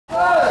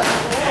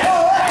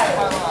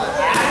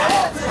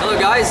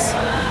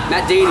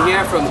Matt Deane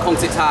here from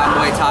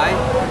Muay Thai.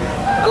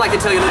 I'd like to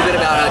tell you a little bit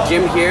about our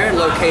gym here,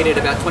 located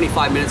about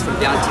 25 minutes from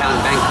downtown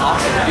Bangkok,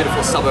 in the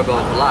beautiful suburb of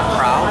La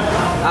Prau.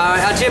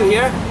 Our gym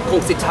here,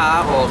 Muay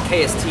Thai or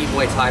KST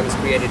Muay Thai, was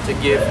created to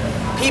give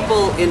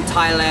people in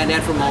Thailand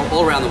and from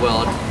all around the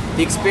world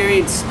the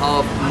experience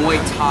of Muay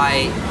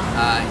Thai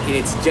in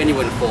its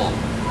genuine form.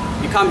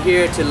 You come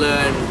here to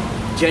learn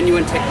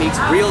genuine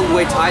techniques, real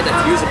Muay Thai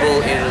that's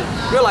usable in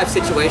real life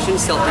situations,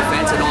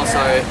 self-defense, and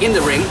also in the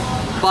ring.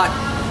 But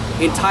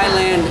in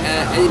Thailand,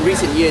 in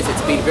recent years,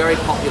 it's been very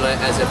popular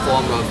as a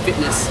form of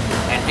fitness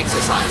and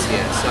exercise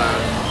here. So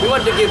we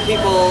wanted to give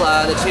people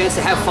the chance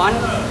to have fun,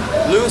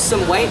 lose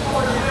some weight,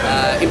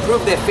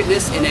 improve their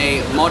fitness in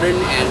a modern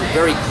and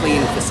very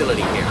clean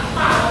facility here.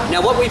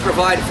 Now, what we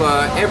provide for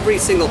every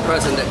single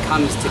person that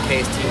comes to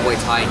KST Muay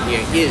Thai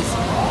here is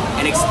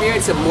an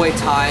experience of Muay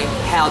Thai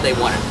how they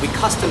want it. We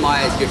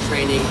customize your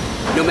training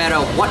no matter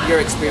what your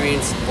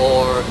experience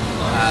or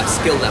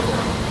skill level.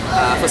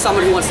 For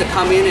someone who wants to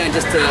come in and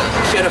just to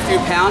shed a few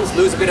pounds,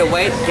 lose a bit of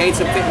weight, gain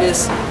some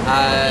fitness,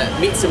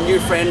 meet some new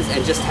friends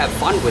and just have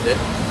fun with it,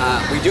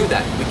 we do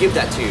that, we give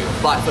that to you.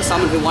 But for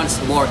someone who wants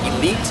more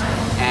elite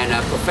and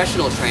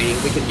professional training,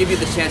 we can give you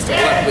the chance to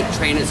work with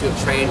trainers who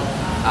have trained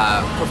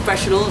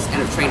professionals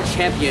and have trained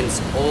champions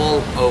all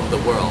over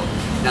the world.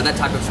 Now that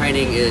type of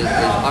training is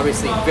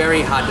obviously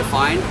very hard to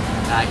find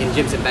in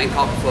gyms in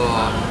Bangkok for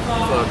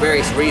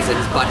various reasons,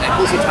 but at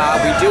Muay Thai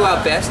we do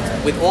our best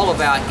with all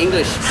of our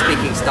English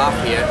speaking staff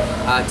here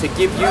to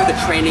give you the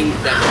training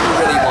that you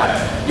really want.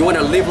 You want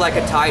to live like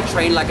a Thai,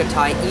 train like a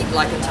Thai, eat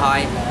like a Thai,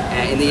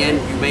 and in the end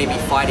you may be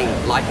fighting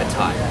like a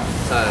Thai.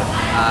 So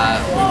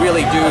we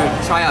really do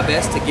try our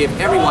best to give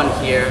everyone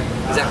here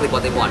exactly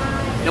what they want.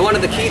 Now, one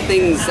of the key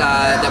things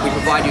that we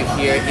provide you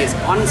here is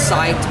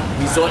on-site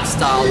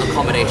resort-style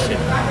accommodation.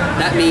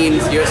 That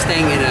means you're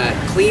staying in a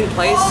clean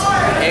place,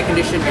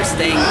 air-conditioned, you're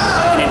staying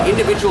in an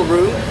individual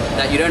room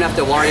that you don't have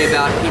to worry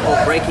about people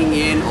breaking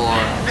in or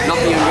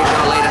knocking on your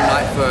door late at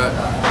night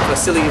for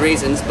silly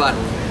reasons. But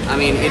I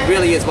mean, it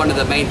really is one of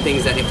the main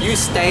things that if you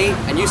stay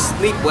and you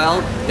sleep well,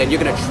 then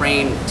you're going to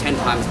train 10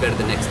 times better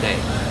the next day.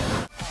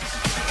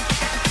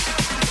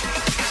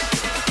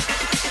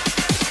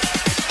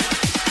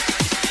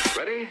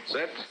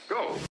 Set.